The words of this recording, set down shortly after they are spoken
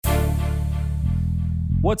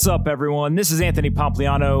What's up, everyone? This is Anthony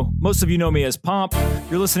Pompliano. Most of you know me as Pomp.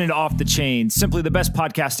 You're listening to Off the Chain, simply the best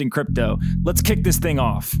podcast in crypto. Let's kick this thing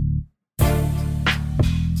off.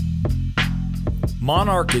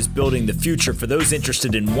 Monarch is building the future for those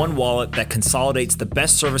interested in one wallet that consolidates the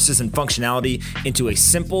best services and functionality into a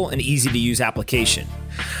simple and easy-to-use application.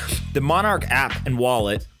 The Monarch app and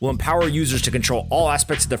wallet will empower users to control all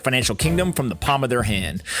aspects of their financial kingdom from the palm of their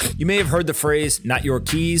hand. You may have heard the phrase, not your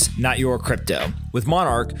keys, not your crypto. With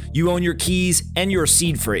Monarch, you own your keys and your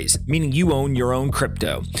seed phrase, meaning you own your own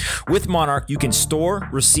crypto. With Monarch, you can store,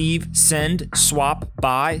 receive, send, swap,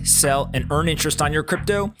 buy, sell, and earn interest on your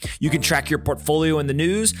crypto. You can track your portfolio in the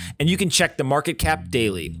news, and you can check the market cap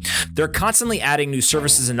daily. They're constantly adding new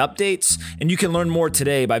services and updates, and you can learn more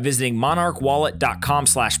today by visiting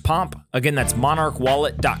monarchwallet.com/pomp. Again, that's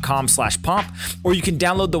monarchwallet.com/pomp, or you can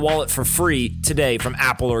download the wallet for free today from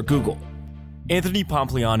Apple or Google. Anthony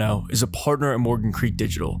Pompliano is a partner at Morgan Creek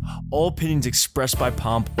Digital. All opinions expressed by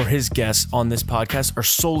Pomp or his guests on this podcast are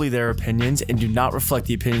solely their opinions and do not reflect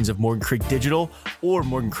the opinions of Morgan Creek Digital or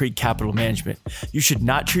Morgan Creek Capital Management. You should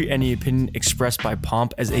not treat any opinion expressed by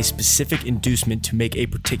Pomp as a specific inducement to make a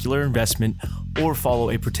particular investment or follow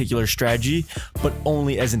a particular strategy, but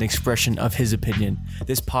only as an expression of his opinion.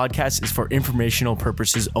 This podcast is for informational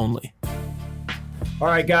purposes only. All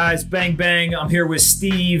right, guys, bang, bang. I'm here with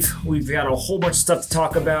Steve. We've got a whole bunch of stuff to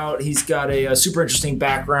talk about. He's got a super interesting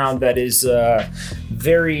background that is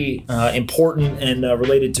very important and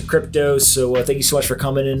related to crypto. So thank you so much for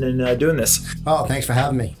coming in and doing this. Oh, thanks for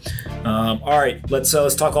having me. All right, let's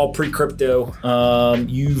talk all pre-crypto.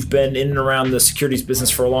 You've been in and around the securities business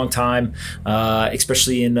for a long time,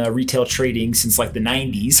 especially in retail trading since like the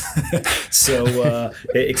 90s. So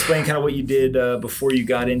explain kind of what you did before you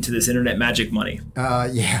got into this internet magic money.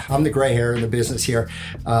 Yeah, I'm the gray hair in the business here.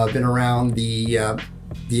 Been around the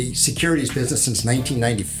securities business since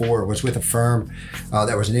 1994. Was with a firm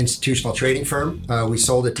that was an institutional trading firm. We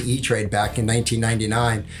sold it to E-Trade back in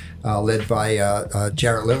 1999, led by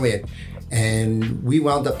Jarrett Lillian. And we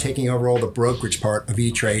wound up taking over all the brokerage part of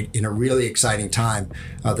E-Trade in a really exciting time,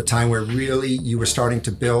 the time where really you were starting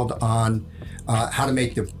to build on how to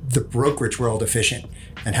make the brokerage world efficient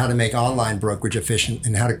and how to make online brokerage efficient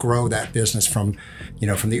and how to grow that business from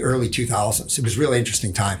the early 2000s. It was a really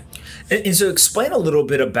interesting time. And so explain a little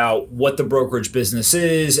bit about what the brokerage business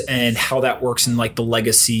is and how that works in like the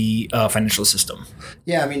legacy financial system.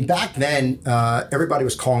 Yeah, I mean, back then, everybody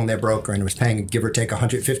was calling their broker and was paying, give or take,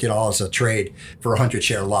 $150 a trade for a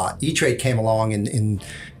 100-share lot. E-Trade came along in,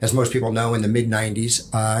 as most people know, in the mid-90s.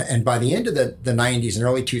 And by the end of the 90s and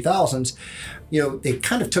early 2000s, they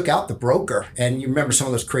kind of took out the broker. And you remember some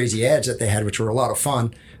of those crazy ads that they had, which were a lot of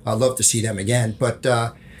fun. I'd love to see them again. But,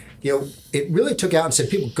 it really took out and said,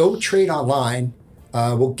 people, go trade online.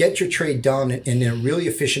 We'll get your trade done in a really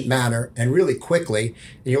efficient manner and really quickly.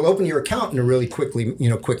 And you'll open your account in a really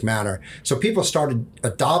quick manner. So people started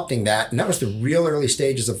adopting that. And that was the real early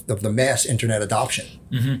stages of the mass internet adoption.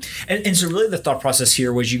 Mm-hmm. And so really the thought process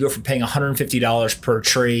here was you go from paying $150 per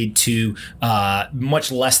trade to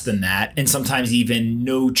much less than that, and sometimes even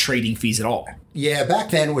no trading fees at all. Yeah,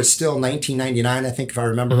 back then it was still $19.99, I think, if I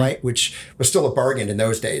remember right, which was still a bargain in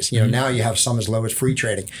those days. Now you have some as low as free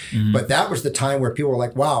trading. Mm-hmm. But that was the time where people were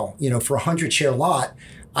like, wow, for a 100-share lot,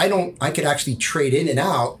 I could actually trade in and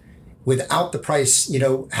out without the price,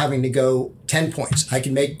 having to go 10 points. I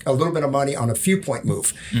can make a little bit of money on a few point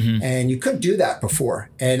move. Mm-hmm. And you couldn't do that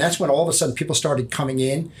before. And that's when all of a sudden people started coming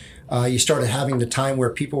in. You started having the time where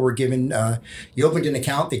people were given, you opened an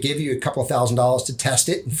account, they gave you a couple of $1,000s to test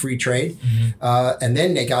it in free trade. Mm-hmm. And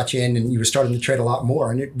then they got you in and you were starting to trade a lot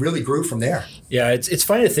more. And it really grew from there. Yeah, it's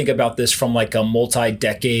funny to think about this from like a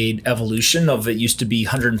multi-decade evolution of it used to be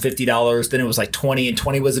 $150, then it was like 20, and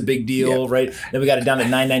 20 was a big deal, right? Then we got it down to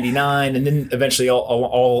 $9.99, and then eventually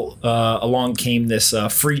all along came this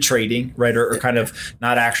free trading, right? Or kind of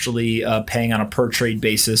not actually paying on a per trade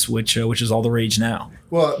basis, which is all the rage now.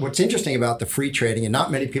 Well, what's interesting about the free trading, and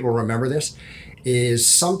not many people remember this, is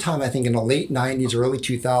sometime I think in the late 90s, early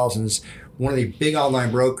 2000s, one of the big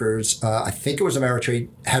online brokers, I think it was Ameritrade,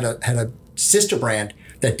 had a sister brand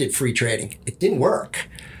that did free trading. It didn't work.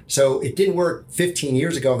 So it didn't work 15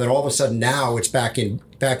 years ago. Then all of a sudden now it's back in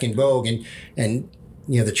vogue, and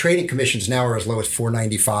the trading commissions now are as low as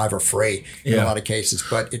 $4.95 or free in a lot of cases.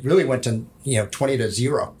 But it really went to 20 to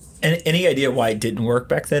 0. Any idea why it didn't work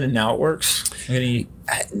back then and now it works? Any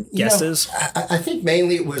guesses? I think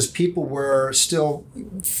mainly it was people were still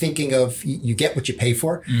thinking of you get what you pay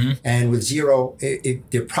for. And with zero,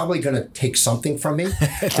 they're probably going to take something from me.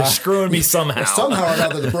 They're screwing me somehow. Somehow or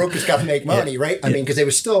another, the brokers got to make money, right? I mean, because they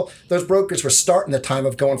were still, those brokers were starting the time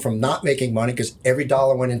of going from not making money because every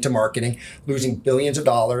dollar went into marketing, losing billions of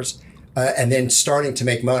dollars. And then starting to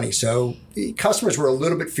make money. So customers were a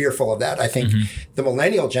little bit fearful of that. I think the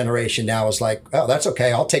millennial generation now is like, oh, that's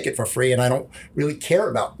okay. I'll take it for free. And I don't really care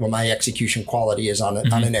about what my execution quality is on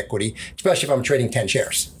an equity, especially if I'm trading 10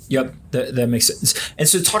 shares. Yep, that makes sense. And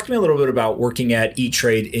so talk to me a little bit about working at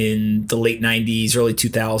E-Trade in the late 90s, early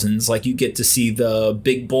 2000s. Like you get to see the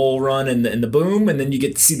big bull run and the boom, and then you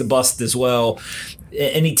get to see the bust as well.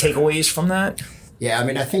 Any takeaways from that? Yeah, I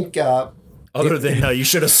mean, I think... Other than you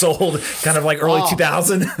should have sold kind of like early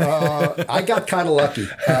 2000. I got kind of lucky.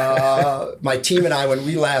 My team and I, when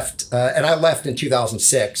we left, and I left in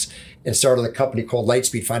 2006 and started a company called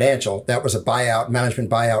Lightspeed Financial. That was a management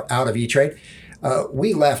buyout out of E-Trade.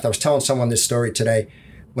 We left. I was telling someone this story today.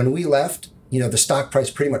 When we left, the stock price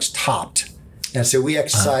pretty much topped. And so we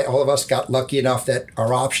exercised, all of us got lucky enough that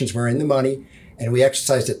our options were in the money. And we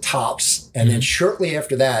exercised at tops. And then shortly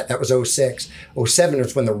after that, that was 06. 07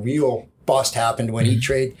 was when the real bust happened, when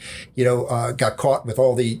E-Trade, got caught with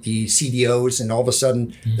all the CDOs, and all of a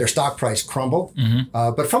sudden their stock price crumbled.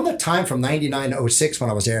 But from the time from 99 to 06 when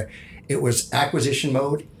I was there, it was acquisition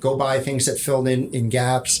mode. Go buy things that filled in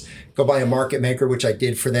gaps. Go buy a market maker, which I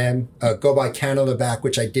did for them. Go buy Canada back,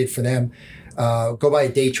 which I did for them. Go buy a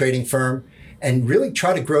day trading firm. And really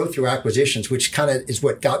try to grow through acquisitions, which kind of is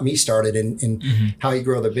what got me started in how you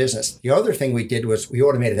grow the business. The other thing we did was we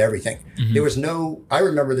automated everything. There was I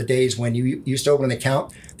remember the days when you used to open an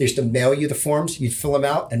account, they used to mail you the forms, you'd fill them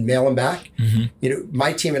out and mail them back.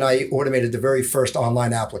 My team and I automated the very first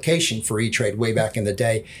online application for E-Trade way back in the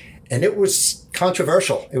day. And it was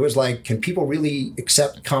controversial. It was like, can people really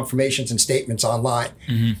accept confirmations and statements online?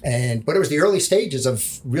 But it was the early stages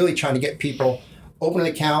of really trying to get people open an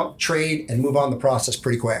account, trade, and move on the process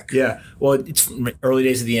pretty quick. Yeah. Well, it's early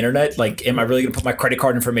days of the internet. Like, am I really going to put my credit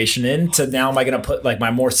card information in? To now, am I going to put like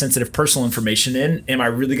my more sensitive personal information in? Am I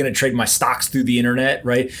really going to trade my stocks through the internet?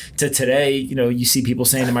 Right. To today, you see people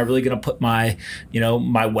saying, am I really going to put my,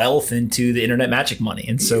 my wealth into the internet magic money?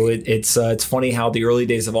 And so it's funny how the early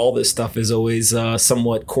days of all this stuff is always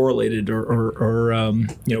somewhat correlated or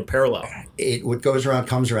parallel. What goes around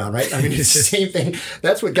comes around, right? I mean, it's the same thing.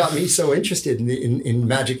 That's what got me so interested in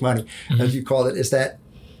magic money, as you call it, is that,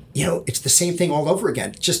 it's the same thing all over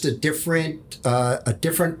again. Just a different,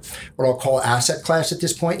 what I'll call asset class at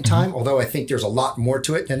this point in time, although I think there's a lot more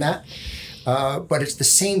to it than that. But it's the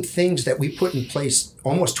same things that we put in place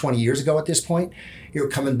almost 20 years ago at this point,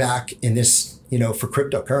 coming back in this, for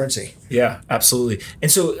cryptocurrency. Yeah, absolutely. And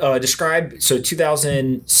so describe,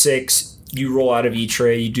 2006, you roll out of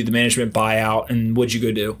E-Trade, you do the management buyout, and what'd you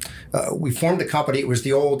go do? We formed a company. It was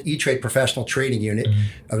the old E-Trade professional trading unit.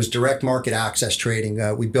 It was direct market access trading.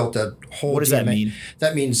 We built a whole... What does that mean?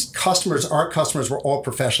 That means our customers were all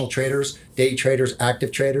professional traders, day traders,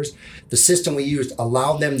 active traders. The system we used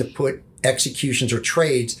allowed them to put executions or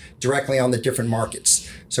trades directly on the different markets.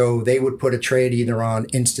 So they would put a trade either on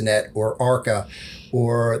Instinet or Arca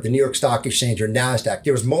or the New York Stock Exchange or NASDAQ.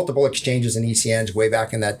 There was multiple exchanges and ECNs way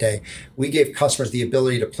back in that day. We gave customers the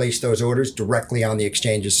ability to place those orders directly on the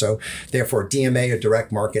exchanges. So therefore, DMA or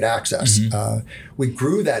direct market access. We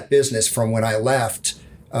grew that business from when I left.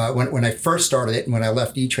 When I first started it and when I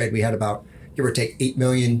left E-Trade, we had about, give or take, 8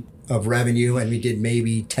 million of revenue, and we did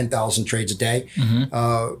maybe 10,000 trades a day.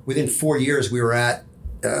 Within 4 years, we were at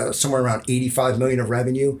somewhere around 85 million of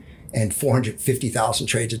revenue and 450,000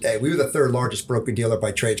 trades a day. We were the third largest broker dealer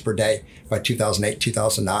by trades per day by 2008,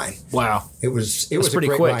 2009. Wow. It was pretty a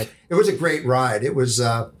great quick ride. It was a great ride. It was,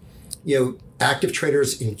 active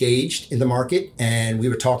traders engaged in the market. And we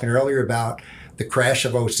were talking earlier about the crash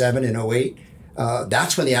of 07 and 08.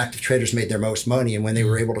 That's when the active traders made their most money, and when they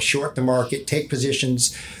were able to short the market, take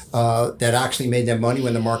positions that actually made them money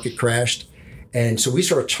when the market crashed. And so we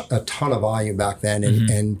saw a ton of volume back then,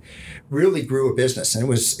 and really grew a business. And it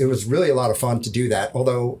was really a lot of fun to do that.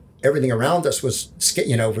 Although everything around us was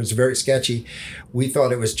very sketchy, we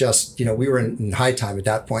thought it was just, we were in high time at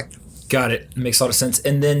that point. Got it. Makes a lot of sense.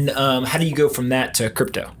 And then how do you go from that to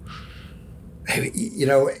crypto?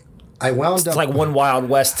 I wound up like one wild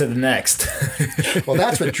west to the next. Well,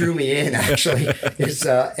 that's what drew me in, actually, is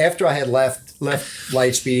after I had left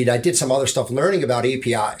Lightspeed, I did some other stuff learning about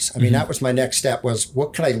APIs. I mean, that was my next step, was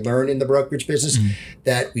what can I learn in the brokerage business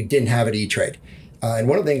that we didn't have at E-Trade? And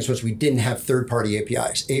one of the things was we didn't have third-party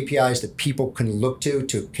APIs that people can look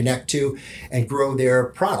to connect to, and grow their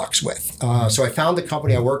products with. So I found the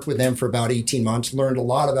company. I worked with them for about 18 months, learned a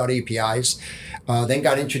lot about APIs, then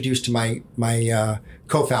got introduced to my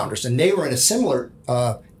co-founders. And they were in a similar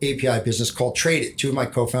API business called Tradeit. Two of my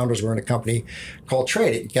co-founders were in a company called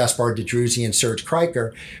Tradeit, Gaspar Dedruzzi and Serge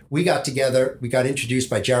Kreiker. We got together. We got introduced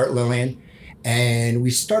by Jarrett Lillian. And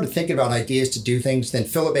we started thinking about ideas to do things. Then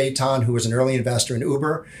Philip Aton, who was an early investor in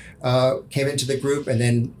Uber, came into the group. And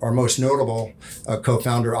then our most notable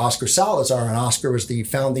co-founder, Oscar Salazar, and Oscar was the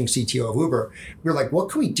founding CTO of Uber. We were like, what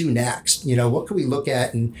can we do next? What can we look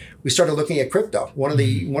at? And we started looking at crypto. One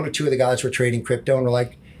or two of the guys were trading crypto, and we're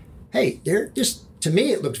like, hey, to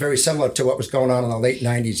me, it looked very similar to what was going on in the late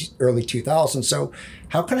 90s, early 2000s. So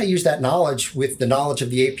how can I use that knowledge with the knowledge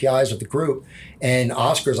of the APIs of the group and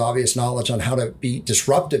Oscar's obvious knowledge on how to be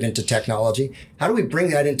disruptive into technology? How do we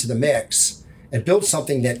bring that into the mix and build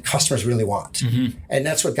something that customers really want? Mm-hmm. And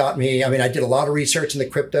that's what got me. I mean, I did a lot of research in the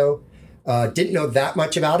crypto, didn't know that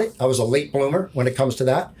much about it. I was a late bloomer when it comes to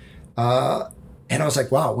that. And I was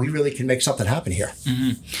like, wow, we really can make something happen here.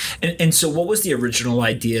 Mm-hmm. And so what was the original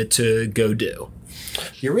idea to go do?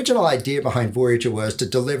 The original idea behind Voyager was to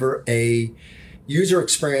deliver a user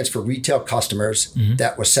experience for retail customers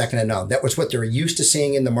that was second to none. That was what they were used to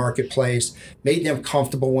seeing in the marketplace, made them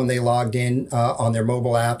comfortable when they logged in on their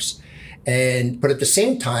mobile apps. But at the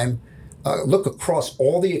same time, look across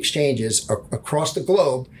all the exchanges across the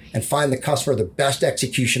globe and find the customer the best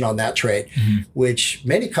execution on that trade, which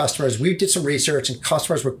many customers, we did some research, and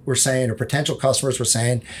customers were saying, or potential customers were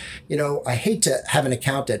saying, I hate to have an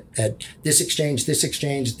account at this exchange,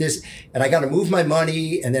 and I got to move my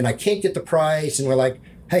money, and then I can't get the price. And we're like,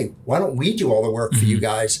 hey, why don't we do all the work for you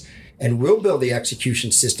guys, and we'll build the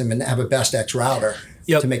execution system and have a best X router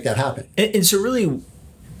to make that happen. And so really,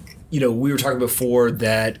 we were talking before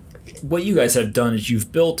that what you guys have done is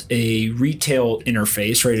you've built a retail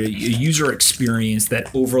interface, right? A user experience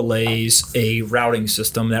that overlays a routing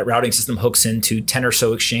system. That routing system hooks into 10 or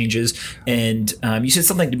so exchanges. And you said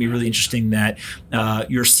something to me really interesting, that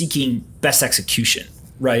you're seeking best execution,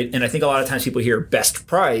 right? And I think a lot of times people hear best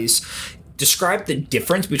price. Describe the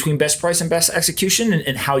difference between best price and best execution,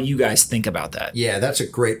 and how you guys think about that. Yeah, that's a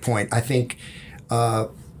great point. I think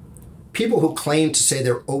people who claim to say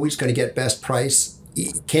they're always going to get best price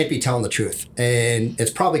can't be telling the truth. And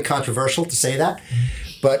it's probably controversial to say that,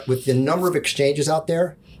 but with the number of exchanges out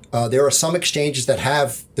there, there are some exchanges that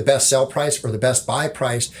have the best sell price or the best buy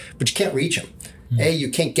price, but you can't reach them. You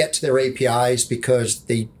can't get to their APIs because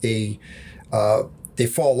they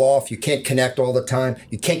fall off. You can't connect all the time.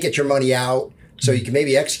 You can't get your money out. So you can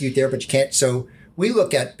maybe execute there, but you can't. So we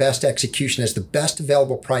look at best execution as the best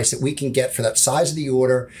available price that we can get for that size of the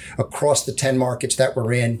order across the 10 markets that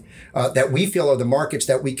we're in, that we feel are the markets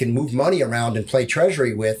that we can move money around and play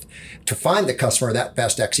treasury with to find the customer that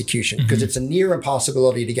best execution, because it's a near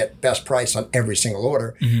impossibility to get best price on every single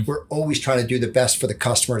order. We're always trying to do the best for the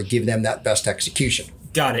customer to give them that best execution.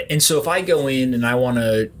 Got it. And so if I go in and I want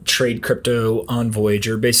to trade crypto on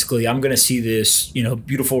Voyager, basically I'm going to see this,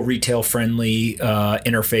 beautiful retail friendly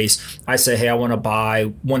interface. I say, hey, I want to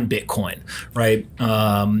buy 1 Bitcoin, right?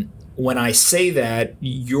 When I say that,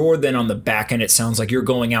 you're then on the back end, it sounds like you're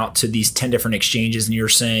going out to these 10 different exchanges and you're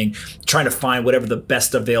saying, trying to find whatever the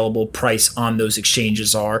best available price on those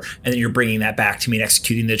exchanges are, and then you're bringing that back to me and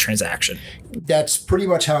executing the transaction. That's pretty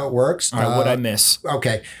much how it works. All right, what'd I miss?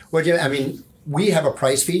 Okay. Well, we have a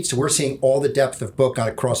price feed, so we're seeing all the depth of book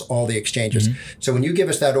across all the exchanges. So when you give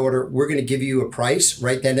us that order, we're going to give you a price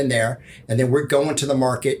right then and there, and then we're going to the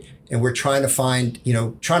market and we're trying to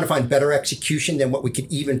find better execution than what we could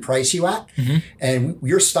even price you at. And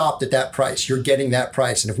you're stopped at that price. You're getting that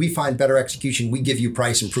price, and if we find better execution, we give you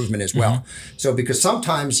price improvement as well. So because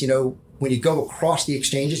sometimes when you go across the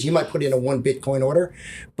exchanges, you might put in a 1 Bitcoin order,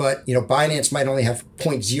 but Binance might only have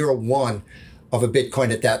 0.01 of a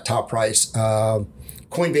Bitcoin at that top price.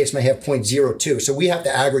 Coinbase may have 0.02. So we have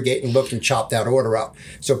to aggregate and look and chop that order up.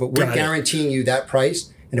 But we're guaranteeing you that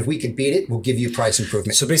price. And if we can beat it, we'll give you price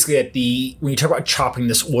improvement. So basically when you talk about chopping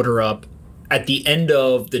this order up, at the end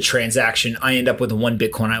of the transaction, I end up with the 1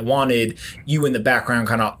 Bitcoin I wanted. You in the background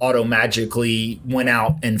kind of auto-magically went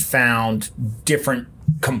out and found different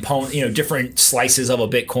different slices of a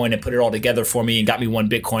Bitcoin and put it all together for me and got me 1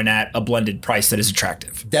 Bitcoin at a blended price that is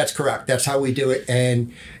attractive. That's correct. That's how we do it.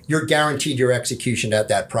 And you're guaranteed your execution at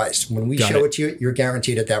that price. When we show it to you, you're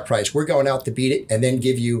guaranteed at that price. We're going out to beat it and then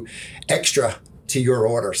give you extra to your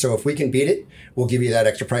order. So if we can beat it, we'll give you that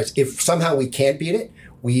extra price. If somehow we can't beat it,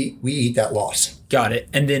 we eat that loss. Got it.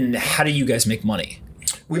 And then how do you guys make money?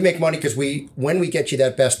 we make money because when we get you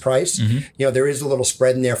that best price, there is a little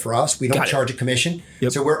spread in there for us. We don't charge a commission.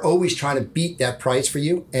 Yep. So we're always trying to beat that price for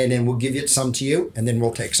you, and then we'll give you some to you, and then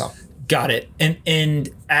we'll take some. Got it. And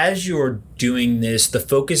as you're doing this, the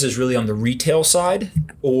focus is really on the retail side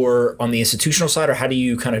or on the institutional side, or how do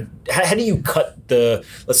you cut the,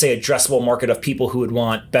 let's say, addressable market of people who would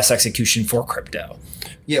want best execution for crypto?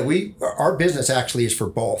 Yeah, our business actually is for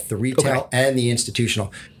both the retail and the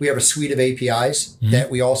institutional. We have a suite of APIs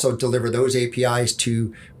that we also deliver those APIs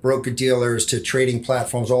to broker dealers, to trading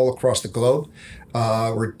platforms all across the globe.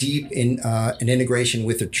 We're deep in an integration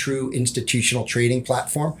with a true institutional trading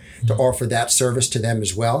platform to offer that service to them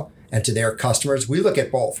as well and to their customers. We look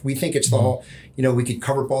at both. We think it's the whole, we could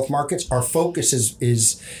cover both markets. Our focus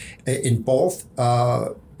is in both,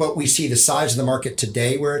 but we see the size of the market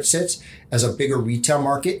today where it sits as a bigger retail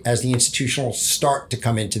market as the institutional start to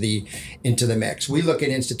come into the mix. We look at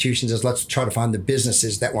institutions as let's try to find the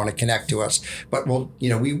businesses that want to connect to us. But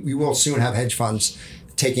we will soon have hedge funds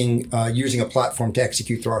using a platform to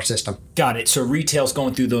execute through our system. Got it. So retail's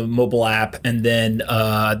going through the mobile app, and then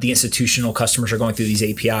the institutional customers are going through these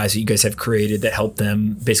APIs that you guys have created that help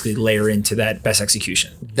them basically layer into that best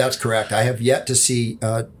execution. That's correct. I have yet to see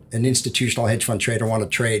an institutional hedge fund trader want to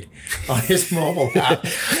trade on his mobile app.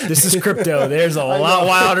 This is crypto. There's a lot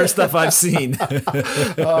wilder stuff I've seen.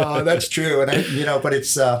 That's true. And but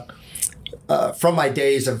it's from my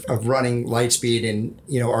days of running Lightspeed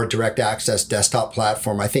and our direct access desktop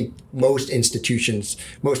platform. I think most institutions,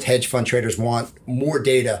 most hedge fund traders want more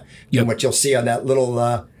data than what you'll see on that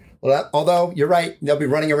little. Although you're right, they'll be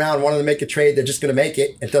running around wanting to make a trade. They're just going to make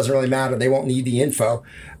it. It doesn't really matter. They won't need the info.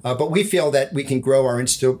 But we feel that we can grow our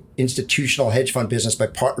institutional hedge fund business by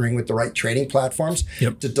partnering with the right trading platforms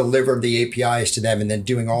to deliver the APIs to them and then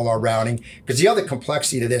doing all our routing. Because the other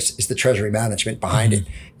complexity to this is the treasury management behind it.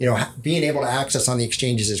 Being able to access on the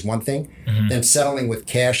exchanges is one thing. Then settling with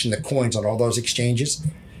cash and the coins on all those exchanges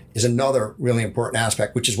is another really important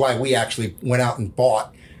aspect, which is why we actually went out and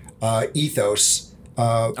bought Ethos.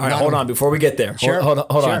 All right, hold on before we get there. Sure. Hold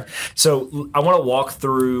on. So I want to walk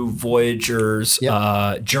through Voyager's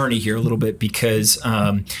journey here a little bit because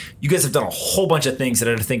you guys have done a whole bunch of things that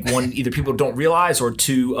I think, one, either people don't realize, or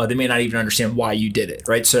two, they may not even understand why you did it,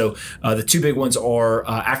 right? So the two big ones are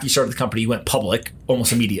after you started the company, you went public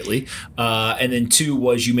almost immediately. And then two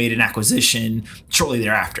was you made an acquisition shortly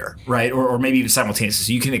thereafter, right? Or maybe even simultaneously.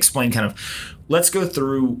 So you can explain let's go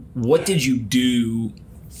through what did you do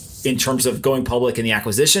in terms of going public and the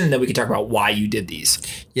acquisition, and then we can talk about why you did these.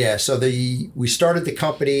 Yeah, so we started the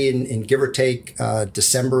company in give or take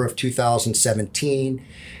December of 2017.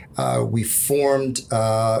 We filed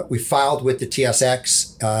with the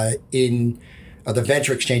TSX in the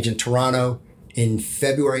venture exchange in Toronto in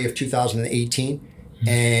February of 2018.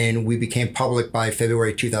 And we became public by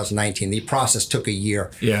February 2019. The process took a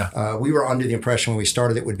year. Yeah. We were under the impression when we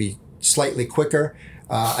started it would be slightly quicker.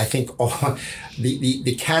 I think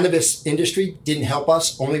the cannabis industry didn't help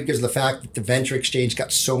us only because of the fact that the venture exchange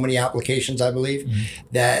got so many applications, I believe,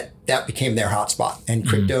 that became their hotspot. And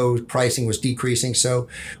crypto pricing was decreasing. So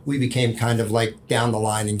we became kind of like down the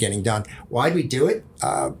line and getting done. Why'd we do it?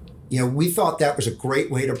 We thought that was a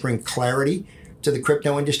great way to bring clarity to the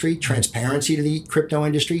crypto industry, transparency to the crypto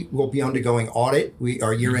industry. We'll be undergoing audit.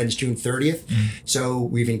 Our year ends June 30th. So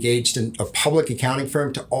we've engaged a public accounting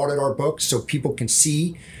firm to audit our books so people can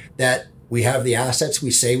see that we have the assets we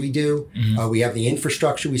say we do. We have the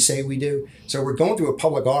infrastructure we say we do. So we're going through a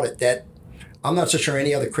public audit that I'm not so sure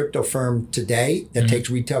any other crypto firm today that takes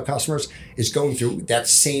retail customers is going through that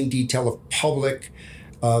same detail of public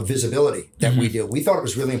visibility that we do. We thought it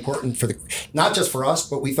was really important for not just for us,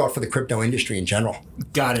 but we thought for the crypto industry in general.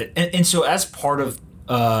 Got it. And so as part of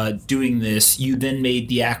doing this, you then made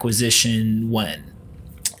the acquisition when?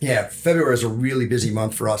 Yeah, February is a really busy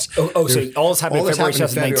month for us. So all this happened in February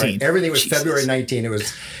 2019. Everything was February 19. It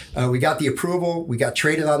was, we got the approval. We got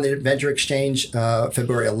traded on the venture exchange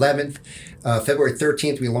February 11th. February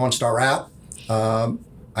 13th, we launched our app.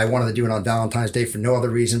 I wanted to do it on Valentine's Day for no other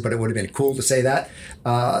reason, but it would have been cool to say that.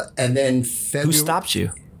 And then February... Who stopped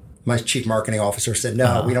you? My chief marketing officer said,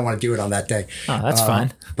 no, we don't want to do it on that day. Oh, that's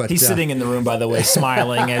fine. But he's sitting in the room, by the way,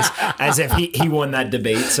 smiling as if he won that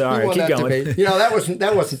debate. So all right, keep going. Debate. That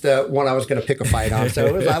wasn't the one I was going to pick a fight on.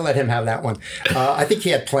 So I let him have that one. I think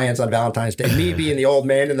he had plans on Valentine's Day. Me being the old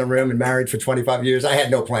man in the room and married for 25 years, I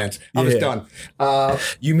had no plans. I was done.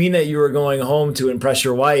 You mean that you were going home to impress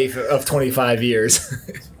your wife of 25 years?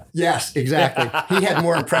 Yes, exactly. He had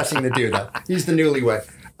more impressing to do, though. He's the newlywed.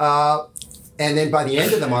 And then by the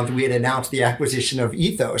end of the month, we had announced the acquisition of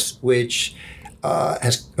Ethos, which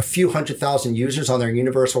has a few 100,000 users on their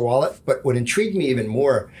universal wallet. But what intrigued me even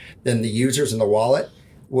more than the users in the wallet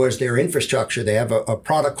was their infrastructure. They have a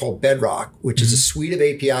product called Bedrock, which is a suite of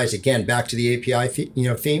APIs. Again, back to the API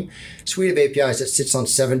theme, suite of APIs that sits on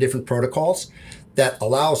 7 different protocols that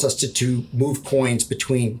allows us to move coins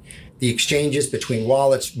between the exchanges, between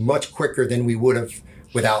wallets, much quicker than we would have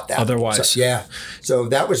without that. Otherwise. So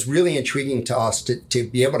that was really intriguing to us to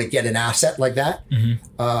be able to get an asset like that.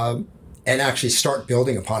 And actually start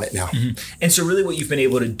building upon it now. And so really what you've been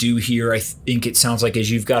able to do here, I think it sounds like,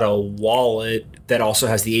 is you've got a wallet that also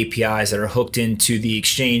has the APIs that are hooked into the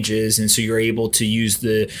exchanges. And so you're able to use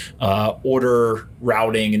the order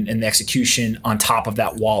routing and the execution on top of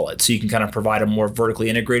that wallet. So you can kind of provide a more vertically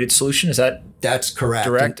integrated solution. Is that That's correct.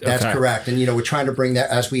 direct? That's correct. And, we're trying to bring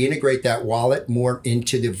that, as we integrate that wallet more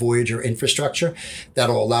into the Voyager infrastructure,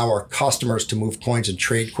 that'll allow our customers to move coins and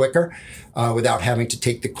trade quicker without having to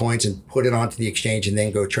take the coins and put it onto the exchange and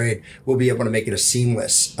then go trade. We'll be able to make it a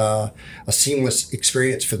seamless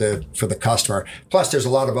experience for the customer. Plus, there's a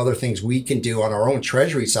lot of other things we can do on our own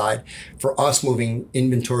treasury side for us moving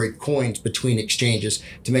inventory coins between exchanges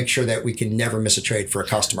to make sure that we can never miss a trade for a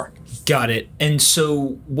customer. Got it. And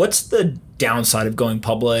so what's the downside of going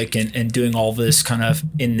public and doing all this kind of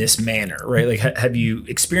in this manner, right? Like, have you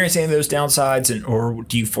experienced any of those downsides, or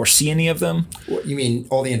do you foresee any of them? What, you mean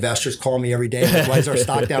all the investors call me every day, like, why is our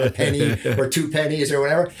stock down a penny or 2 pennies or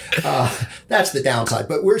whatever? That's the downside.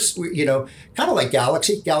 But we're kind of like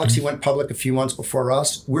Galaxy. Galaxy went public a few months before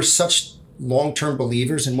us. We're such long-term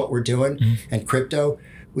believers in what we're doing and crypto.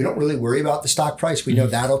 We don't really worry about the stock price. We know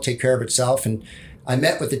that'll take care of itself. And I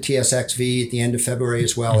met with the TSXV at the end of February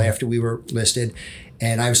as well, after we were listed.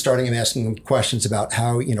 And I was asking them questions about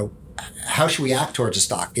how should we act towards a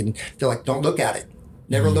stock? And they're like, don't look at it.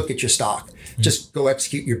 Never look at your stock. Just go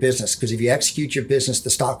execute your business. Because if you execute your business, the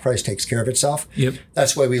stock price takes care of itself. Yep.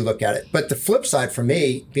 That's the way we look at it. But the flip side for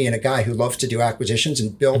me, being a guy who loves to do acquisitions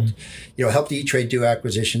and build, helped E-Trade do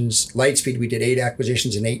acquisitions. Lightspeed, we did 8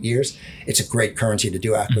 acquisitions in 8 years. It's a great currency to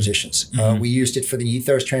do acquisitions. We used it for the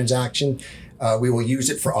Ethos transaction. We will use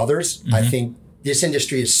it for others. I think this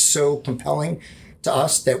industry is so compelling to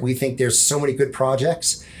us that we think there's so many good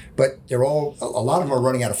projects, but a lot of them are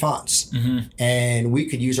running out of funds. And we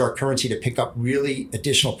could use our currency to pick up really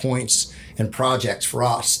additional points and projects for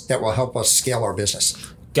us that will help us scale our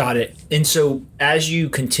business. Got it. And so as you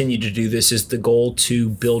continue to do this, is the goal to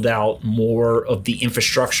build out more of the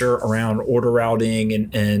infrastructure around order routing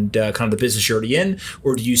and kind of the business you're already in?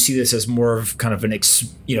 Or do you see this as more of kind of an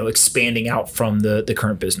expanding out from the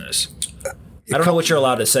current business? I don't know what you're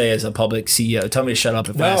allowed to say as a public CEO. Tell me to shut up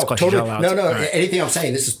if I ask questions out loud. No. Right. Anything I'm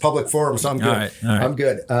saying, this is public forum, so I'm good. All right. I'm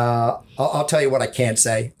good. I'll tell you what I can't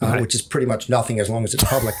say, which is pretty much nothing as long as it's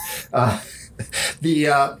public.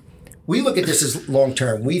 We look at this as long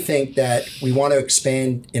term. We think that we want to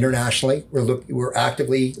expand internationally. We're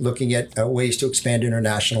actively looking at ways to expand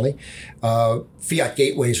internationally. Fiat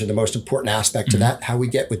gateways are the most important aspect to that. How we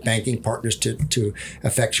get with banking partners to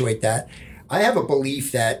effectuate that. I have a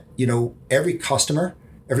belief that every customer,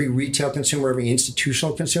 every retail consumer, every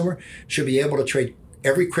institutional consumer should be able to trade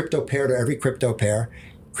every crypto pair to every crypto pair,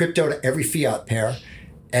 crypto to every fiat pair,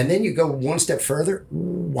 and then you go one step further.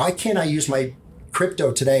 Why can't I use my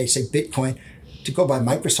crypto today, say Bitcoin, to go buy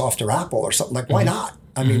Microsoft or Apple or something? Like, why not?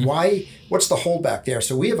 I mean, what's the holdback there?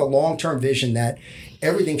 So we have a long-term vision that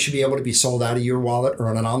everything should be able to be sold out of your wallet or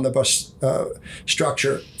on an omnibus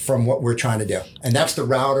structure from what we're trying to do. And that's the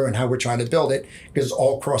router and how we're trying to build it, because it's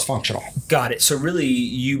all cross-functional. Got it. So really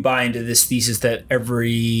you buy into this thesis that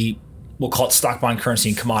we'll call it stock, bond, currency,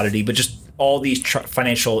 and commodity, but just all these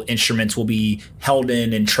financial instruments will be held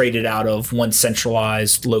in and traded out of one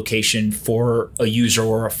centralized location for a user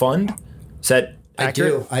or a fund. Is that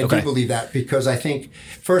accurate? I do believe that, because I think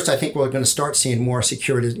we're going to start seeing more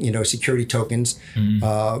security tokens.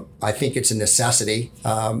 I think it's a necessity.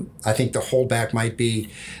 I think the holdback might be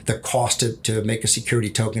the cost to make a security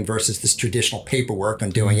token versus this traditional paperwork on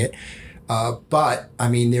doing it. But I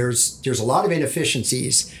mean, there's a lot of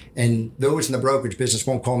inefficiencies, and those in the brokerage business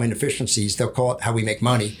won't call them inefficiencies. They'll call it how we make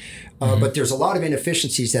money. But there's a lot of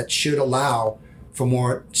inefficiencies that should allow for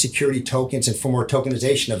more security tokens and for more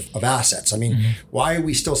tokenization of assets. I mean, why are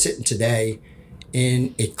we still sitting today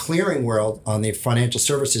in a clearing world on the financial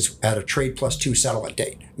services at a trade plus 2 settlement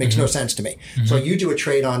date? Makes no sense to me. So you do a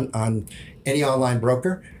trade on any online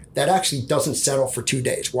broker, that actually doesn't settle for 2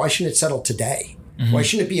 days. Why shouldn't it settle today? Why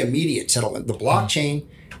shouldn't it be immediate settlement? The blockchain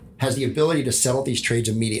has the ability to settle these trades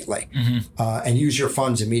immediately and use your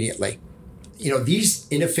funds immediately. These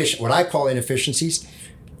what I call inefficiencies,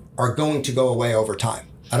 are going to go away over time.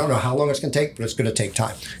 I don't know how long it's going to take, but it's going to take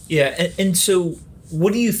time. Yeah. And so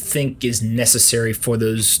what do you think is necessary for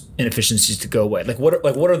those inefficiencies to go away? Like what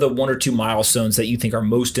are the 1 or 2 milestones that you think are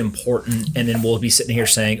most important? And then we'll be sitting here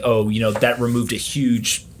saying, oh, that removed a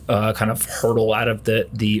huge kind of hurdle out of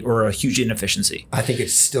or a huge inefficiency. I think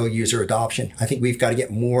it's still user adoption. I think we've got to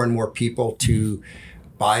get more and more people to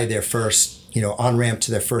buy their first, on-ramp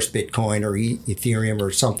to their first Bitcoin or Ethereum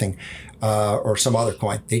or something, or some other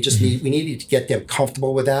coin. They just we need to get them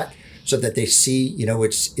comfortable with that so that they see,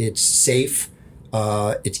 it's safe,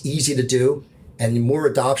 it's easy to do, and more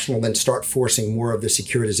adoption will then start forcing more of the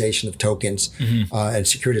securitization of tokens and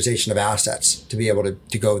securitization of assets to be able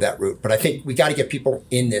to go that route. But I think we got to get people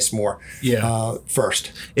in this more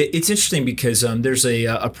first. It's interesting because there's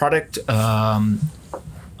a product.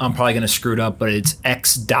 I'm probably going to screw it up, but it's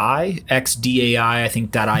XDAI, XDAI, I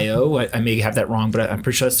think .io. I may have that wrong, but I'm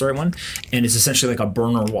pretty sure that's the right one. And it's essentially like a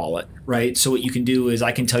burner wallet, right? So what you can do is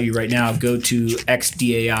I can tell you right now, go to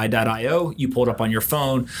xdai.io. You pull it up on your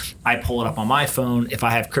phone. I pull it up on my phone. If I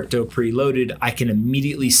have crypto preloaded, I can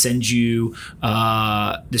immediately send you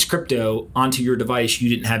this crypto onto your device. You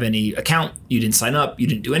didn't have any account. You didn't sign up. You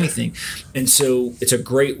didn't do anything. And so it's a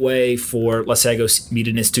great way for, let's say I go meet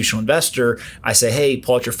an institutional investor. I say, hey,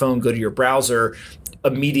 pull out your phone, go to your browser.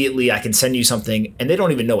 Immediately I can send you something and they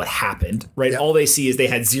don't even know what happened, right? All they see is they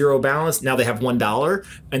had zero balance. Now they have $1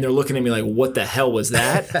 and they're looking at me like, what the hell was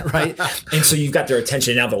that? Right? And so you've got their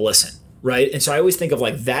attention. Now they'll listen. Right. And so I always think of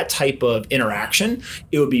like that type of interaction.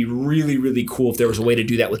 It would be really, really cool if there was a way to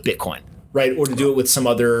do that with Bitcoin. Right. Or to do it with some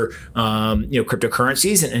other,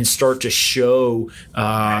 cryptocurrencies and start to show,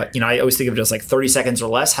 I always think of it as like 30 seconds or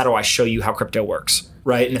less. How do I show you how crypto works?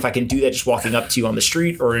 Right. And if I can do that just walking up to you on the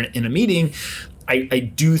street or in a meeting, I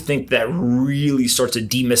do think that really starts to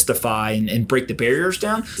demystify and break the barriers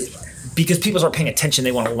down because people start paying attention.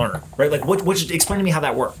 They want to learn. Right. Like explain to me how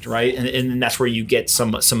that worked. Right. And then that's where you get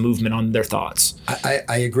some movement on their thoughts.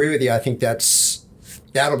 I agree with you. I think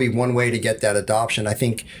that'll be one way to get that adoption. I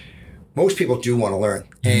think most people do want to learn,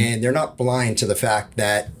 and they're not blind to the fact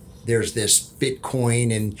that there's this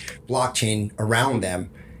Bitcoin and blockchain around them.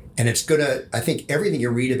 And it's I think everything you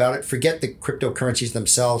read about it, forget the cryptocurrencies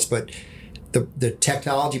themselves, but the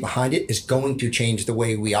technology behind it is going to change the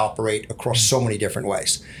way we operate across so many different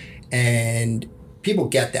ways. And people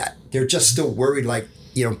get that. They're just still worried, like,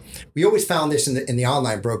 we always found this in the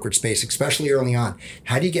online brokerage space, especially early on.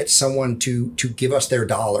 How do you get someone to give us their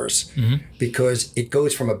dollars? Because it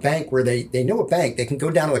goes from a bank where they know a bank, they can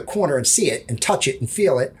go down to the corner and see it and touch it and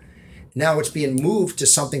feel it. Now it's being moved to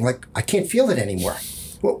something like, I can't feel it anymore.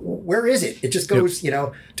 Well, where is it? It just goes,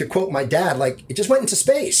 to quote my dad, like it just went into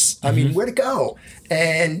space. I mean, where'd it go?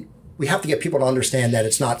 And we have to get people to understand that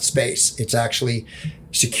it's not space. It's actually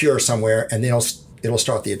secure somewhere, and it'll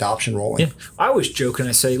start the adoption rolling. Yeah. I always joke and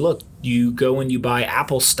I say, look, you go and you buy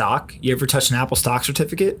Apple stock. You ever touch an Apple stock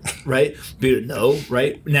certificate? Right? No,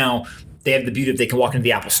 right? Now, they have the beauty of they can walk into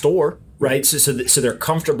the Apple store, right? So they're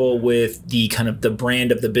comfortable with the kind of the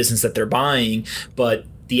brand of the business that they're buying, but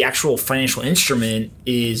the actual financial instrument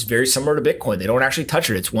is very similar to Bitcoin. They don't actually touch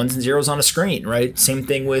it. It's ones and zeros on a screen, right? Same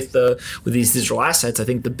thing with these digital assets. I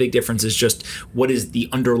think the big difference is just what is the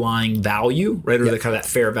underlying value, right? Or the kind of that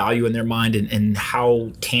fair value in their mind, and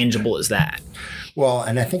how tangible is that? Well,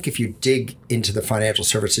 and I think if you dig into the financial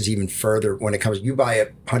services even further, when it comes, you buy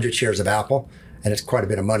 100 shares of Apple, and it's quite a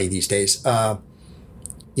bit of money these days.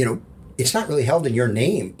 It's not really held in your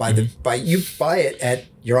name by you buy it at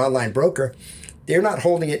your online broker. They're not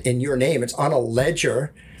holding it in your name. It's on a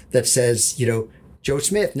ledger that says, Joe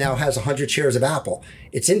Smith now has 100 shares of Apple.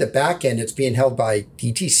 It's in the back end. It's being held by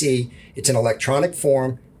DTC. It's in electronic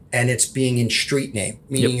form, and it's being in street name,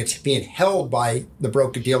 meaning it's being held by the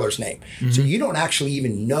broker-dealer's name. So you don't actually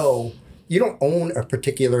even know, you don't own a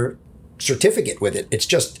particular certificate with it. It's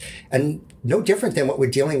just, and no different than what we're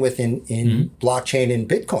dealing with in blockchain and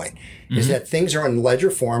Bitcoin, is that things are in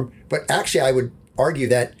ledger form. But actually, I would argue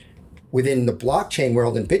that within the blockchain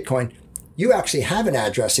world in Bitcoin, you actually have an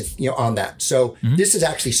address on that. So this is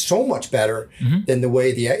actually so much better than the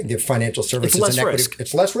way the financial services it's less and equity. Risk.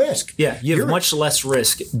 It's less risk. Yeah, you have much less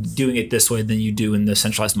risk doing it this way than you do in the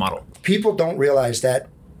centralized model. People don't realize that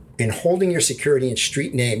in holding your security in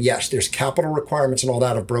street name, yes, there's capital requirements and all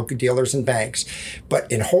that of broker dealers and banks,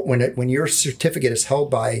 but when your certificate is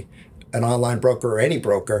held by an online broker or any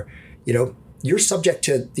broker, you're subject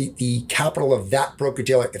to the capital of that broker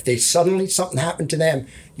dealer. If they suddenly something happened to them,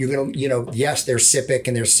 you're going to, yes, there's SIPC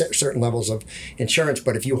and there's certain levels of insurance,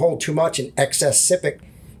 but if you hold too much in excess SIPC,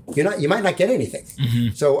 you might not get anything.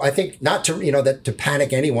 So I think not to, that to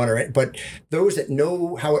panic anyone but those that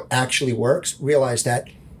know how it actually works realize that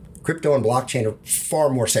crypto and blockchain are far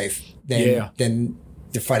more safe than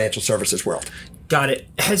the financial services world. Got it.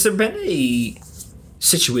 Has there been a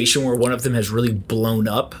situation where one of them has really blown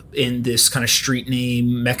up in this kind of street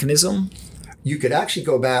name mechanism? You could actually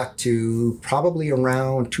go back to probably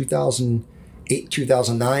around 2008,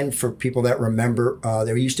 2009 for people that remember.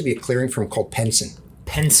 There used to be a clearing firm called Penson.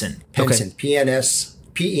 Penson. Okay. Penson.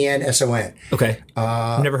 Okay.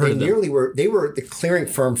 Never heard of them. They were the clearing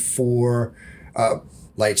firm for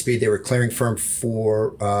Lightspeed. They were a clearing firm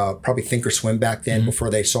for probably Thinkorswim back then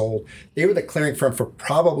before they sold. They were the clearing firm for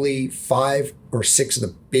probably 5 or 6 of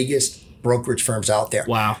the biggest brokerage firms out there.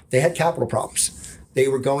 Wow. They had capital problems. They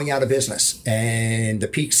were going out of business. And the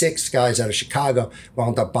Peak Six guys out of Chicago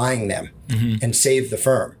wound up buying them and saved the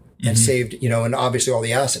firm and saved, and obviously all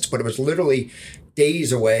the assets. But it was literally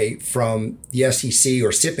days away from the SEC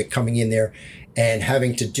or SIPC coming in there and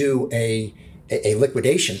having to do a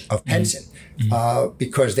liquidation of Penson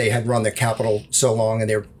because they had run their capital so long and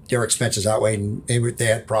their expenses outweighed and they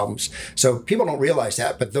had problems. So people don't realize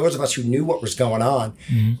that, but those of us who knew what was going on,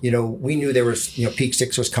 we knew there was, Peak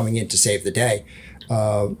Six was coming in to save the day,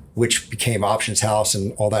 which became Options House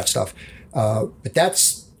and all that stuff.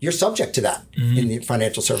 But you're subject to that in the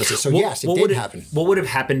financial services. So yes, it did happen. What would have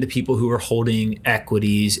happened to people who were holding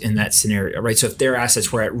equities in that scenario, right? So if their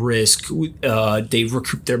assets were at risk, they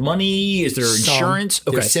recouped their money. Is there insurance?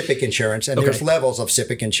 There's SIPC insurance, and there's levels of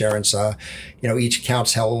SIPC insurance. Each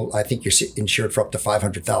account's held. I think you're insured for up to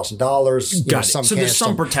 $500,000. Got it. So there's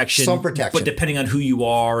some protection. Some protection, but depending on who you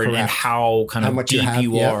are and how deep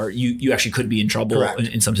you are, you actually could be in trouble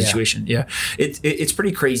in some situation. Yeah, it's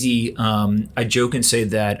pretty crazy. I joke and say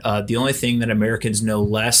that the only thing that Americans know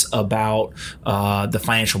less about the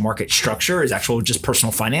financial market structure is actual just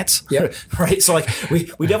personal finance. Yep. Right. So we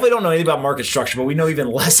definitely don't know anything about market structure, but we know even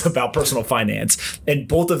less about personal finance. And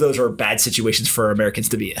both of those are bad situations for Americans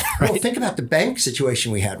to be in. Right? Well, think about the bank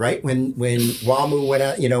situation we had, right? When WAMU went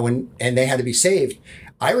out, and they had to be saved.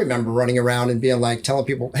 I remember running around and being like, telling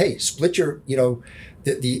people, hey, split your,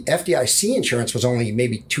 the FDIC insurance was only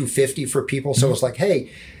maybe $250 for people. So it was like,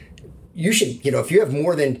 hey, you should, if you have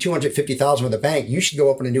more than $250,000 with a bank, you should go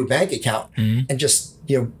open a new bank account and just,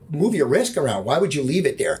 move your risk around. Why would you leave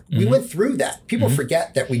it there? We went through that. People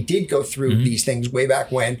forget that we did go through these things way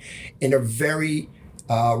back when in a very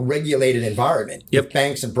regulated environment with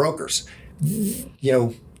banks and brokers.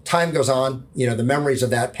 Time goes on, the memories of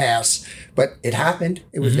that pass, but it happened.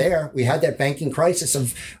 It was there. We had that banking crisis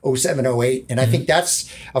of 07, 08. And I think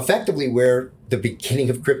that's effectively where the beginning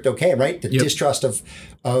of crypto came, right? The distrust of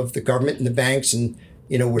the government and the banks. And,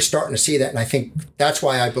 we're starting to see that. And I think that's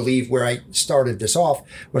why I believe where I started this off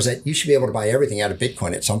was that you should be able to buy everything out of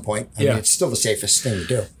Bitcoin at some point. I mean, it's still the safest thing to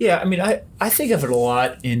do. Yeah. I mean, I think of it a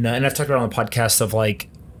lot and I've talked about it on the podcast of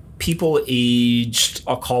people aged,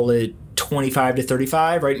 I'll call it 25 to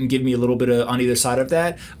 35, right? And give me a little bit of on either side of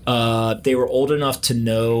that. They were old enough to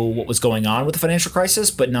know what was going on with the financial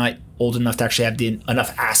crisis, but not old enough to actually have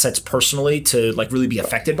enough assets personally to really be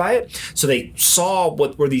affected by it. So they saw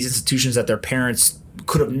what were these institutions that their parents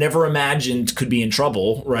could have never imagined could be in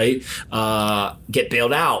trouble, right? Get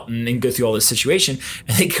bailed out and then go through all this situation,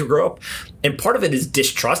 and they could grow up. And part of it is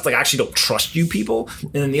distrust, I actually don't trust you people.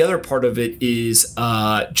 And then the other part of it is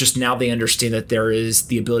just now they understand that there is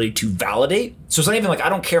the ability to validate. So it's not even I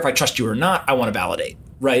don't care if I trust you or not, I want to validate.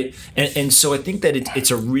 Right. And so I think that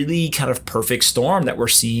it's a really kind of perfect storm that we're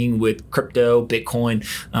seeing with crypto, Bitcoin,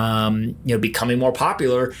 becoming more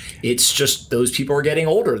popular. It's just those people are getting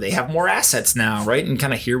older. They have more assets now. Right. And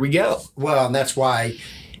kind of here we go. Well, and that's why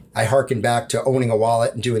I hearken back to owning a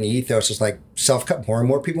wallet and doing the ethos. It's like self-cut. More and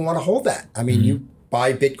more people want to hold that. I mean, you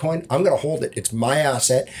buy Bitcoin. I'm going to hold it. It's my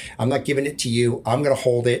asset. I'm not giving it to you. I'm going to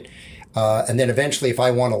hold it. And then eventually, if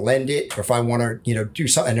I want to lend it or if I want to, do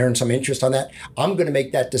something and earn some interest on that, I'm going to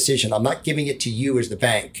make that decision. I'm not giving it to you as the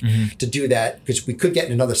bank to do that because we could get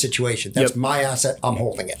in another situation. That's my asset. I'm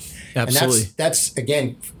holding it. Absolutely. And that's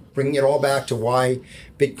again, bringing it all back to why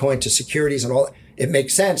Bitcoin to securities and all that. It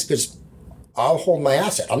makes sense because I'll hold my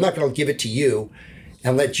asset. I'm not going to give it to you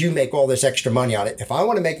and let you make all this extra money on it. If I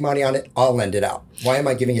want to make money on it, I'll lend it out. Why am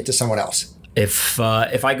I giving it to someone else? If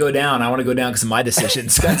I go down, I want to go down because of my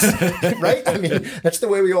decisions. Right? I mean, that's the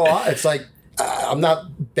way we all are. It's like, I'm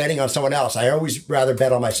not betting on someone else. I always rather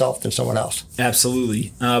bet on myself than someone else.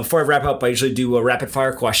 Absolutely. Before I wrap up, I usually do rapid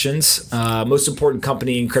fire questions. Most important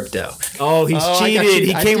company in crypto. Oh, he's cheated.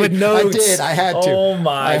 He came with notes. I did. I had to. Oh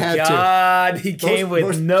my God. He came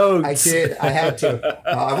with notes. I did. I had to.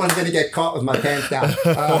 I wasn't going to get caught with my pants down.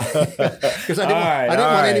 Because I didn't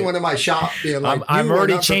want anyone in my shop being like, I'm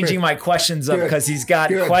already changing my questions up because he's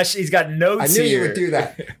got questions. He's got notes I knew here. you would do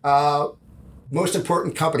that. most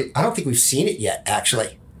important company. I don't think we've seen it yet,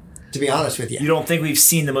 actually, to be honest with you. You don't think we've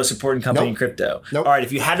seen the most important company in crypto? Nope. All right,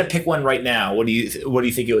 if you had to pick one right now, what do you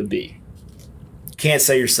think it would be? Can't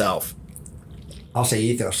say yourself. I'll say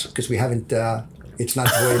Ethos, because we haven't, it's not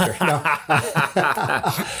Voyager. No.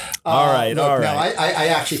 All right. No, I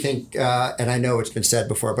actually think, and I know it's been said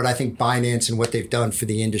before, but I think Binance and what they've done for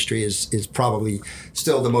the industry is probably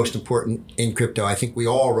still the most important in crypto. I think we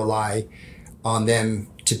all rely on them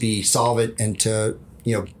to be solvent and to,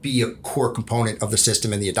 be a core component of the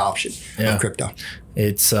system and the adoption of crypto.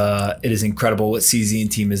 It is incredible what CZ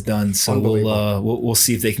and team has done. So we'll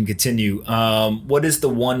see if they can continue. What is the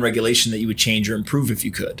one regulation that you would change or improve if you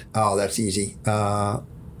could? Oh, that's easy.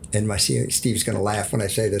 And Steve's going to laugh when I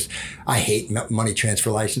say this. I hate money transfer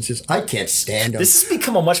licenses. I can't stand them. This has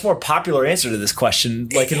become a much more popular answer to this question.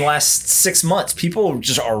 Like in the last 6 months, people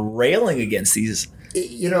just are railing against these.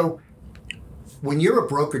 When you're a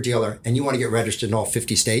broker dealer and you want to get registered in all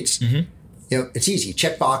 50 states, it's easy.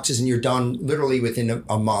 Check boxes and you're done literally within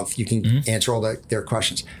a month. You can answer all their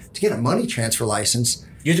questions. To get a money transfer license,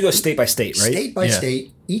 you have to go state by state, right? State by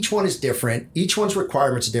state. Each one is different. Each one's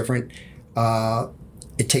requirements are different.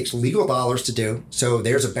 It takes legal dollars to do. So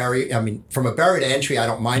there's a barrier. I mean, from a barrier to entry, I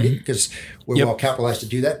don't mind it because we're well capitalized to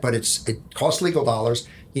do that. But it costs legal dollars.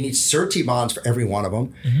 You need certainty bonds for every one of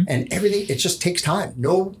them, and everything. It just takes time.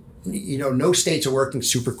 No states are working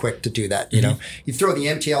super quick to do that. You throw the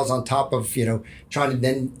MTLs on top of, trying to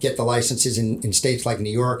then get the licenses in states like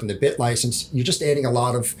New York and the BIT license. You're just adding a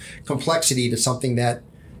lot of complexity to something that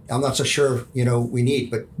I'm not so sure, we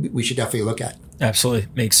need, but we should definitely look at. Absolutely.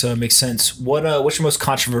 Makes sense. What's your most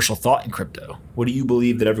controversial thought in crypto? What do you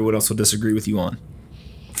believe that everyone else will disagree with you on?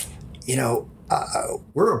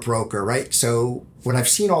 We're a broker, right? So when I've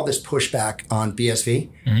seen all this pushback on BSV,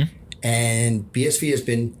 and BSV has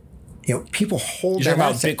been, people hold You're that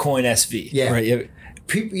talking asset. about Bitcoin SV. Yeah. Right.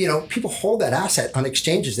 People hold that asset on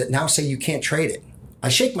exchanges that now say you can't trade it. I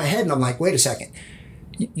shake my head and I'm like, wait a second.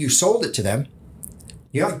 You sold it to them.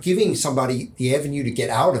 You're not giving somebody the avenue to get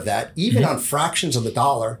out of that, even on fractions of the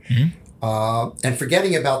dollar, and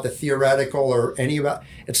forgetting about the theoretical or any about.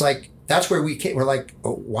 It's like that's where we're like,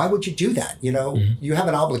 oh, why would you do that? You have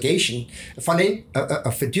an obligation,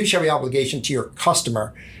 a fiduciary obligation to your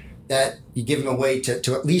customer, that you give them a way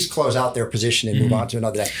to at least close out their position and move on to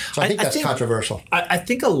another day. So I think that's controversial. I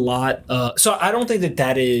think a lot. So I don't think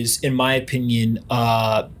that is, in my opinion,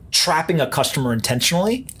 trapping a customer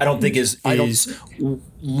intentionally. I don't think is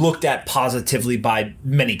looked at positively by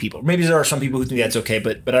many people. Maybe there are some people who think that's okay,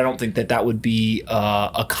 but I don't think that would be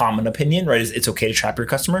a common opinion, right? It's okay to trap your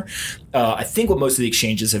customer. I think what most of the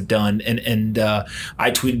exchanges have done, and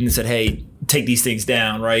I tweeted and said, hey, take these things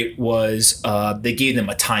down, right, was they gave them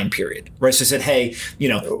a time period, right? So I said, hey,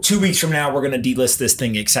 2 weeks from now, we're going to delist this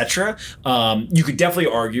thing, etc. You could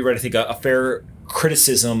definitely argue, right? I think a fair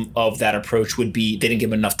criticism of that approach would be they didn't give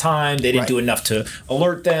them enough time, they didn't do enough to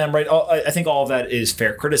alert them, right? I think all of that is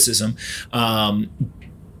fair criticism.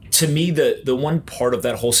 To me, the one part of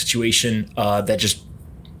that whole situation that just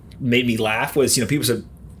made me laugh was, people said,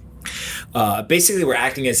 basically we're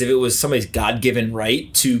acting as if it was somebody's God-given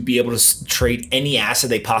right to be able to trade any asset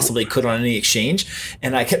they possibly could on any exchange.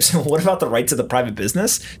 And I kept saying, well, what about the rights of the private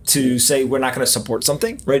business to say we're not going to support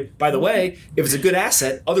something, right? By the way, if it's a good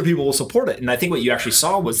asset, other people will support it. And I think what you actually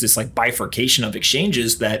saw was this like bifurcation of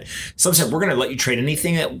exchanges that some said, we're going to let you trade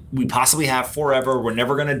anything that we possibly have forever. We're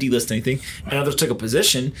never going to delist anything. And others took a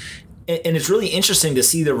position. And it's really interesting to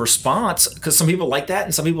see the response because some people like that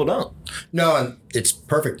and some people don't. No, and it's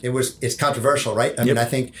perfect. It's controversial, right? I mean, I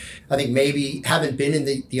think maybe having been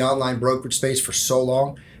in the online brokerage space for so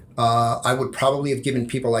long, I would probably have given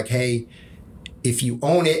people like, hey, if you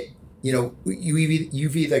own it,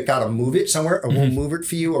 you've either got to move it somewhere or we'll move it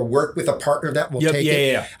for you or work with a partner that will take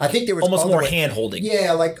it. Yeah. I think there was almost more hand holding.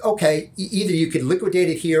 Yeah, like, okay, either you could liquidate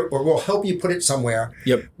it here or we'll help you put it somewhere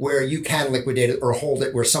where you can liquidate it or hold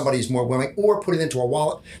it where somebody's more willing or put it into a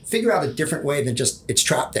wallet. Figure out a different way than just it's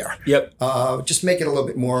trapped there. Just make it a little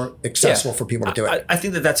bit more accessible for people to do it. I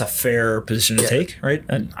think that's a fair position to take, right?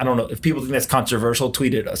 And I don't know if people think that's controversial,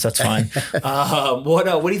 tweet at us. That's fine. What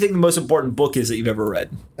do you think the most important book is that you've ever read?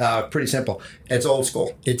 Pretty simple. It's old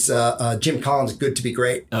school. It's Jim Collins' Good to Be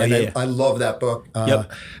Great. I love that book.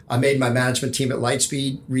 I made my management team at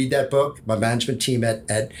Lightspeed read that book. My management team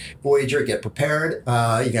at Voyager get prepared.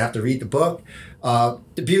 You're going to have to read the book.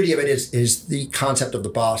 The beauty of it is the concept of the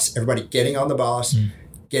boss. Everybody getting on the boss,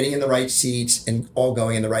 getting in the right seats, and all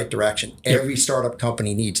going in the right direction. Every startup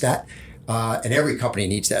company needs that. And every company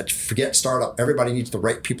needs that. Forget startup. Everybody needs the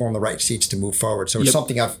right people in the right seats to move forward. So it's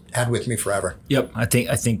something I've had with me forever. Yep. I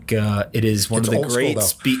think it is one of the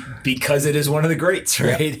greats because it is one of the greats,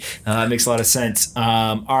 right? It makes a lot of sense.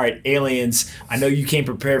 All right, aliens. I know you came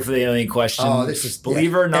prepared for the alien question. Oh, this is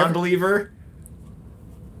believer, non-believer?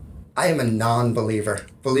 I am a non-believer.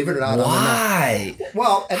 Believe it or not. Why?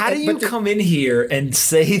 Well, how do you come in here and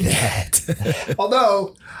say that?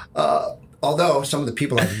 although some of the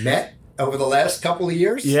people I've met over the last couple of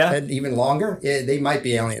years, and even longer, they might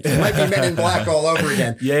be aliens. They might be Men in Black all over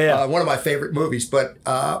again. One of my favorite movies. But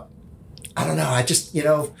I don't know. I just,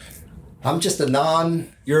 I'm just a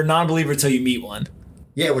You're a non-believer until you meet one.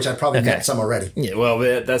 Yeah, which I probably met some already. Yeah, well,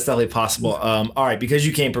 that's definitely possible. All right, because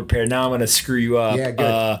you came prepared, now I'm going to screw you up. Yeah,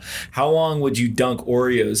 good. How long would you dunk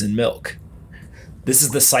Oreos in milk? This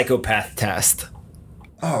is the psychopath test.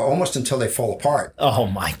 Oh, almost until they fall apart. Oh,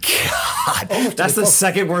 my God. That's the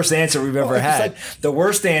second worst answer we've ever had. The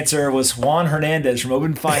worst answer was Juan Hernandez from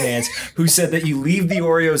Open Finance, who said that you leave the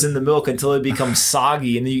Oreos in the milk until it becomes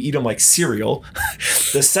soggy and then you eat them like cereal.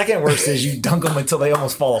 The second worst is you dunk them until they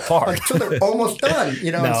almost fall apart. Until they're almost done.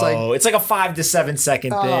 It's like a 5 to 7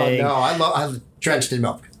 second thing. Oh, no. I'm drenched in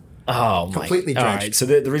milk. Oh, my. Completely drenched. All right. So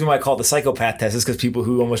the reason why I call it the psychopath test is because people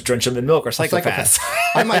who almost drench them in milk are psychopaths.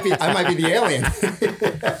 I might be the alien.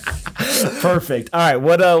 Perfect. All right.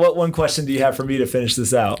 What one question do you have for me to finish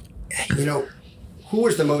this out? Who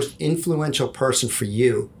was the most influential person for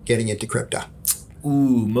you getting into crypto?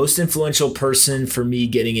 Ooh, most influential person for me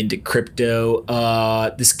getting into crypto.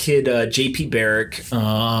 This kid, JP Barrick.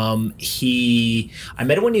 I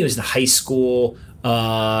met him when he was in high school.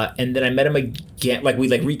 And then I met him again, we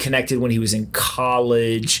reconnected when he was in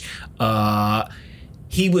college.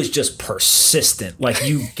 He was just persistent.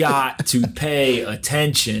 You got to pay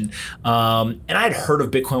attention. And I'd heard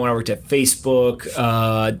of Bitcoin when I worked at Facebook.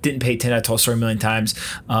 Didn't pay attention. I told the story a million times.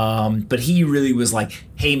 But he really was like,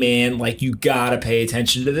 hey man, you gotta pay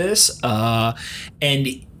attention to this.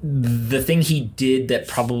 And the thing he did that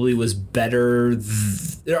probably was better,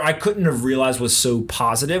 I couldn't have realized was so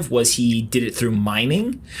positive, was he did it through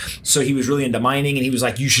mining. So he was really into mining, and he was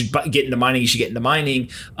like, you should get into mining,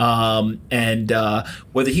 and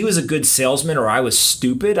whether he was a good salesman or I was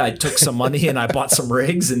stupid, I took some money and I bought some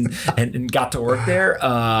rigs and got to work there.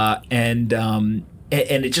 And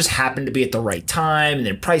it just happened to be at the right time, and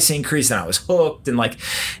then price increased and I was hooked, and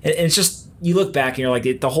it's just, you look back and you're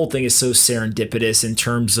like, the whole thing is so serendipitous in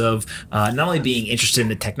terms of not only being interested in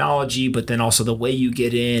the technology, but then also the way you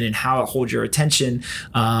get in and how it holds your attention.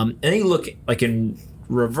 And then you look in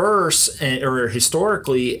reverse or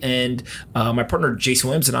historically, and my partner Jason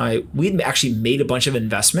Williams and I, we'd actually made a bunch of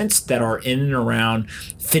investments that are in and around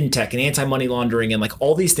fintech and anti-money laundering and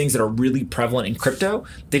all these things that are really prevalent in crypto.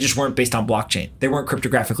 They just weren't based on blockchain. They weren't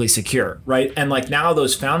cryptographically secure, right? And now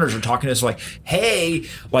those founders are talking to us hey,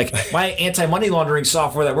 my anti-money laundering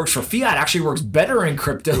software that works for fiat actually works better in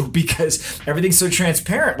crypto because everything's so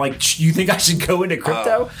transparent. You think I should go into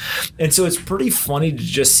crypto? And so it's pretty funny to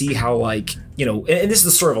just see how and this is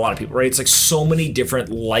the story of a lot of people, right? It's so many different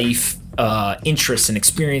life interests and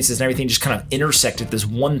experiences and everything just kind of intersect at this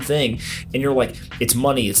one thing, and you're like, it's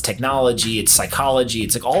money, it's technology, it's psychology,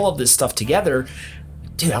 it's all of this stuff together.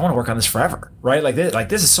 Dude, I want to work on this forever, right?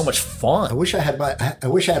 This is so much fun. I wish I had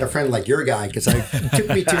a friend like your guy, because it took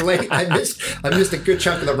me too late. I missed a good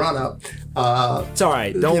chunk of the run up. It's all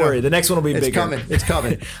right. Don't worry. The next one will be bigger. It's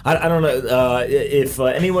coming. I don't know if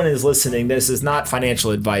anyone is listening. This is not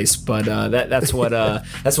financial advice, but that's what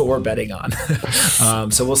we're betting on.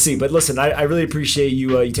 So we'll see. But listen, I really appreciate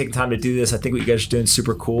you taking time to do this. I think what you guys are doing is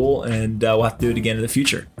super cool, and we'll have to do it again in the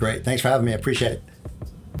future. Great. Thanks for having me. I appreciate it.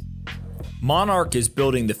 Monarch is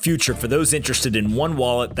building the future for those interested in one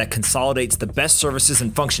wallet that consolidates the best services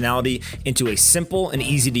and functionality into a simple and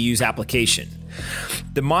easy to use application.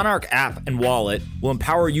 The Monarch app and wallet will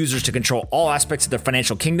empower users to control all aspects of their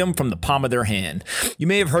financial kingdom from the palm of their hand. You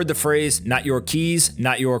may have heard the phrase, not your keys,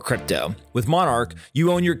 not your crypto. With Monarch, you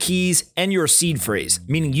own your keys and your seed phrase,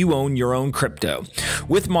 meaning you own your own crypto.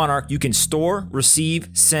 With Monarch, you can store, receive,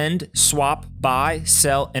 send, swap, buy,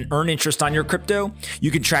 sell, and earn interest on your crypto.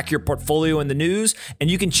 You can track your portfolio in the news, and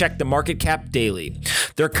you can check the market cap daily.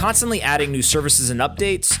 They're constantly adding new services and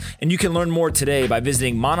updates, and you can learn more today by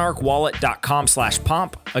visiting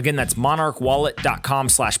monarchwallet.com/pomp. Again, that's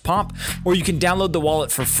monarchwallet.com/pomp, or you can download the wallet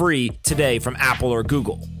for free today from Apple or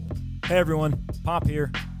Google. Hey everyone, Pomp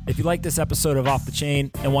here. If you like this episode of Off the Chain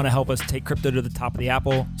and want to help us take crypto to the top of the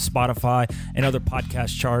Apple, Spotify, and other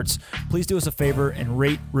podcast charts, please do us a favor and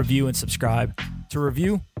rate, review, and subscribe. To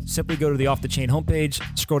review, simply go to the Off the Chain homepage,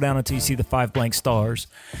 scroll down until you see the 5 blank stars.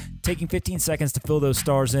 Taking 15 seconds to fill those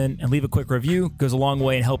stars in and leave a quick review goes a long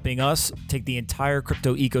way in helping us take the entire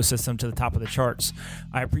crypto ecosystem to the top of the charts.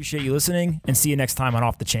 I appreciate you listening and see you next time on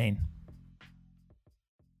Off the Chain.